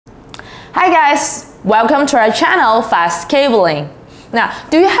Hi guys, welcome to our channel FASTCABLING. Now,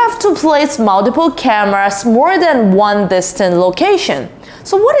 do you have to place multiple cameras more than one distant location?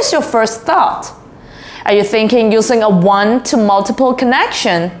 So what is your first thought? Are you thinking using a one-to-multiple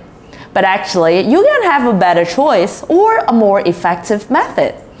connection? But actually, you can have a better choice or a more effective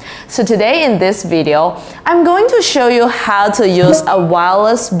method. So today in this video, I'm going to show you how to use a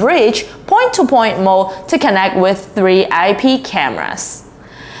wireless bridge point-to-point mode to connect with 3 IP cameras.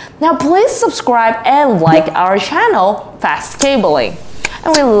 Now please subscribe and like our channel, FASTCABLING.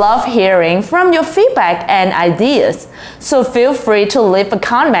 And we love hearing from your feedback and ideas, so feel free to leave a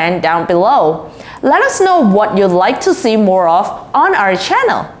comment down below. Let us know what you'd like to see more of on our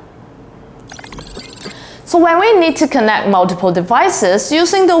channel. So when we need to connect multiple devices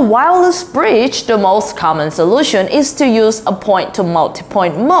using the wireless bridge, the most common solution is to use a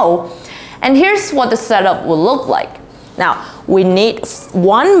point-to-multipoint mode. And here's what the setup will look like. Now, we need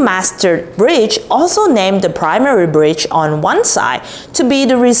one master bridge, also named the primary bridge on one side, to be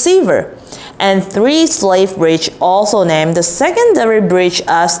the receiver, and 3 slave bridge, also named the secondary bridge,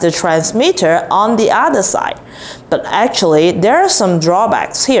 as the transmitter on the other side. But actually, there are some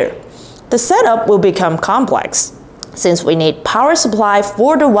drawbacks here. The setup will become complex, since we need power supply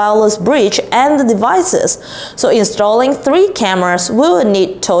for the wireless bridge and the devices. So installing 3 cameras will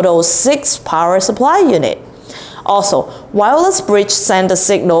need total 6 power supply units. Also, wireless bridge send the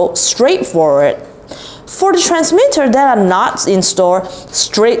signal straight forward. For the transmitter that are not installed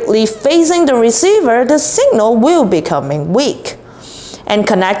strictly facing the receiver, the signal will become weak. And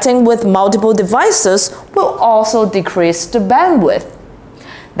connecting with multiple devices will also decrease the bandwidth.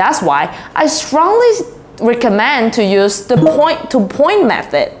 That's why I strongly recommend to use the point-to-point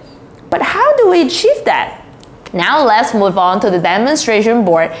method. But how do we achieve that? Now let's move on to the demonstration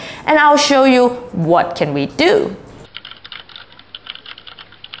board and I'll show you what can we do.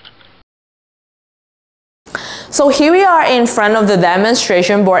 So here we are in front of the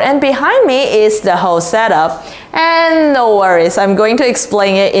demonstration board and behind me is the whole setup. And no worries, I'm going to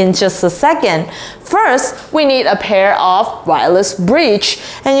explain it in just a second. First, we need a pair of wireless bridge.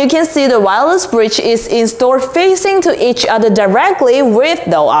 And you can see the wireless bridge is installed facing to each other directly with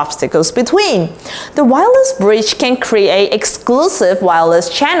no obstacles between. The wireless bridge can create exclusive wireless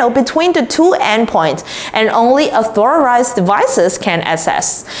channel between the 2 endpoints and only authorized devices can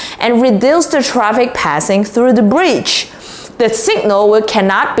access, and reduce the traffic passing through the bridge. The signal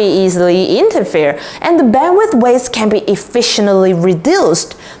cannot be easily interfered, and the bandwidth waste can be efficiently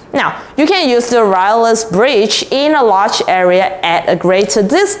reduced. Now, you can use the wireless bridge in a large area at a greater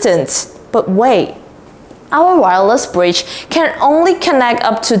distance. But wait, our wireless bridge can only connect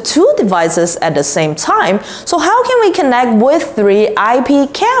up to 2 devices at the same time. So how can we connect with 3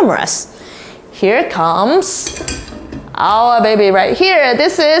 IP cameras? Here comes our baby right here.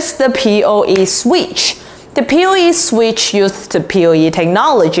 This is the PoE switch. The PoE switch uses the PoE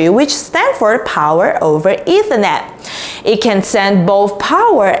technology, which stands for Power over Ethernet. It can send both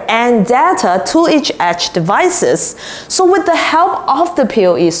power and data to each edge devices. So with the help of the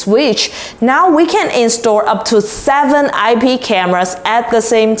PoE switch, now we can install up to 7 IP cameras at the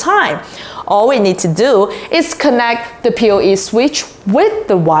same time. All we need to do is connect the PoE switch with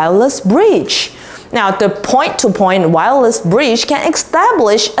the wireless bridge. Now, the point-to-point wireless bridge can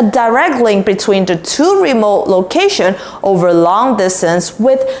establish a direct link between the 2 remote locations over long distance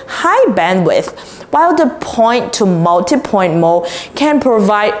with high bandwidth, while the point-to-multipoint mode can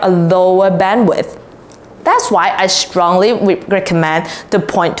provide a lower bandwidth. That's why I strongly recommend the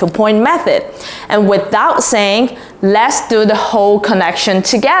point-to-point method. And without saying, let's do the whole connection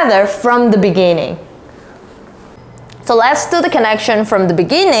together from the beginning. So let's do the connection from the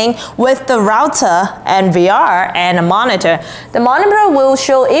beginning with the router, NVR, and a monitor. The monitor will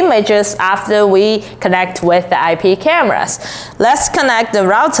show images after we connect with the IP cameras. Let's connect the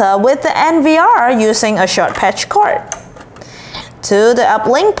router with the NVR using a short patch cord to the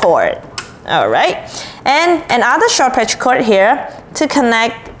uplink port. Alright, and another short patch cord here to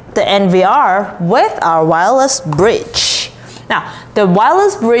connect the NVR with our wireless bridge. Now, the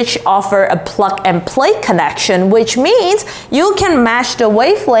wireless bridge offers a plug-and-play connection, which means you can match the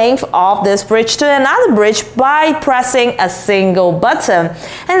wavelength of this bridge to another bridge by pressing a single button.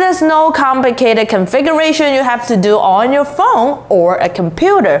 And there's no complicated configuration you have to do on your phone or a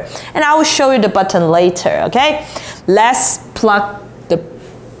computer. And I will show you the button later, okay? Let's plug the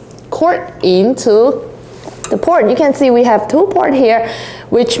cord into the port. You can see we have 2 ports here,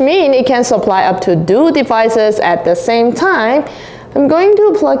 which means it can supply up to 2 devices at the same time. I'm going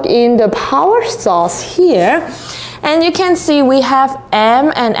to plug in the power source here, And you can see we have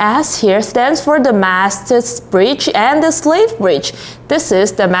M and S here stands for the master bridge and the slave bridge. This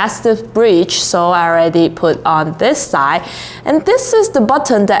is the master bridge, so I already put on this side. And this is the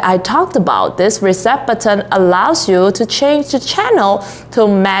button that I talked about. This reset button allows you to change the channel to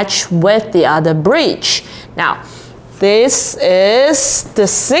match with the other bridge. Now, this is the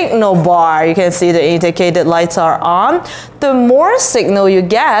signal bar. You can see the indicated lights are on. The more signal you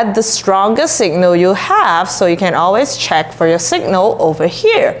get, the stronger signal you have. So you can always check for your signal over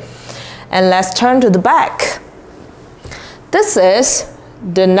here. And let's turn to the back. This is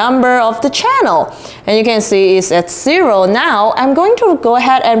the number of the channel. And you can see it's at 0 now. I'm going to go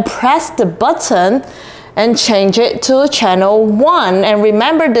ahead and press the button and change it to channel 1. And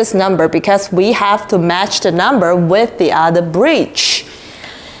remember this number because we have to match the number with the other bridge.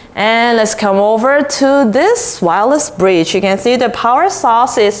 And let's come over to this wireless bridge. You can see the power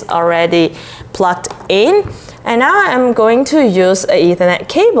source is already plugged in. And now I'm going to use an Ethernet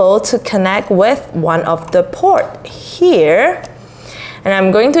cable to connect with one of the port here. And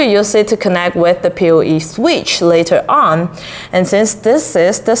I'm going to use it to connect with the PoE switch later on. And since this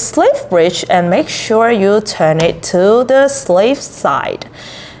is the slave bridge, and make sure you turn it to the slave side.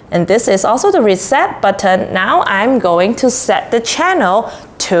 And this is also the reset button. Now I'm going to set the channel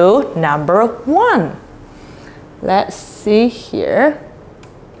to number 1. Let's see here.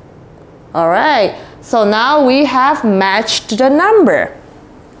 All right, so now we have matched the number.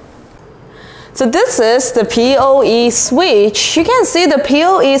 So this is the PoE switch. You can see the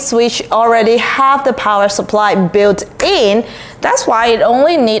PoE switch already have the power supply built in. That's why it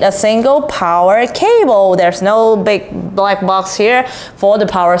only needs a single power cable. There's no big black box here for the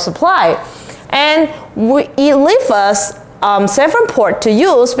power supply. And it leaves us 7 ports to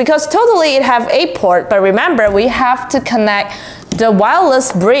use because totally it have 8 ports. But remember, we have to connect the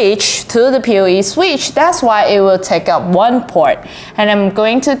wireless bridge to the PoE switch. That's why it will take up 1 port. And I'm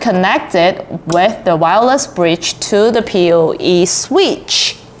going to connect it with the wireless bridge to the PoE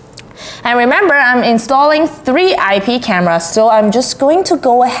switch. And remember, I'm installing 3 IP cameras, so I'm just going to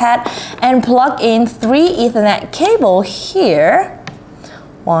go ahead and plug in 3 Ethernet cable here.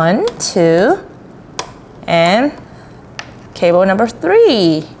 1, 2, and cable number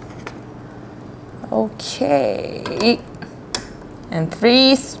 3. Okay. And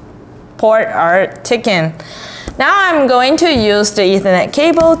 3 ports are taken. Now I'm going to use the Ethernet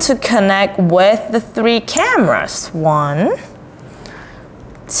cable to connect with the 3 cameras. 1,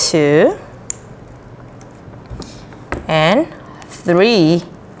 2, and 3.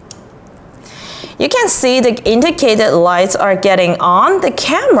 You can see the indicated lights are getting on. The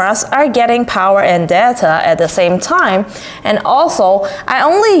cameras are getting power and data at the same time. And also, I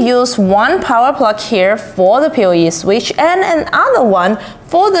only use 1 power plug here for the PoE switch and another one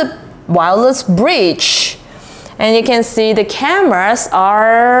for the wireless bridge. And you can see the cameras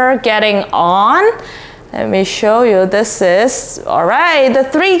are getting on. Let me show you. This is, all right, the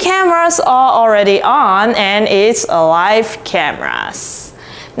 3 cameras are already on and it's live cameras.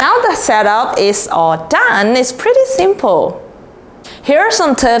 Now the setup is all done. It's pretty simple. Here are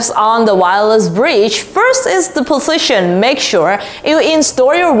some tips on the wireless bridge. First is the position. Make sure you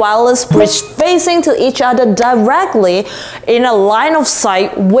install your wireless bridge facing to each other directly in a line of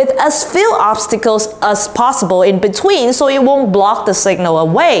sight with as few obstacles as possible in between so it won't block the signal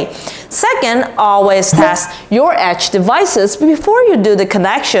away. Second, always test your edge devices before you do the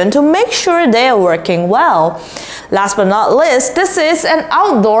connection to make sure they are working well. Last but not least, this is an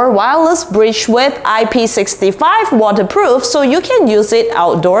outdoor wireless bridge with IP65 waterproof, so you can use it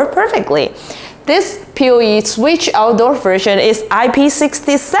outdoor perfectly. This PoE switch outdoor version is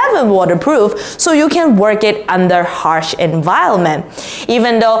IP67 waterproof, so you can work it under harsh environment.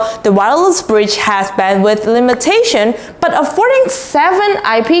 Even though the wireless bridge has bandwidth limitation, but affording 7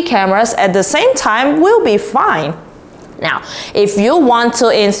 IP cameras at the same time will be fine. Now, if you want to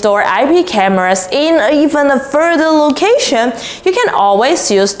install IP cameras in even a further location, you can always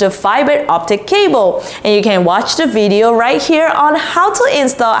use the fiber optic cable. And you can watch the video right here on how to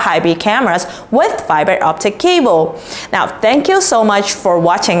install IP cameras with fiber optic cable. Now, thank you so much for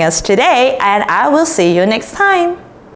watching us today, and I will see you next time.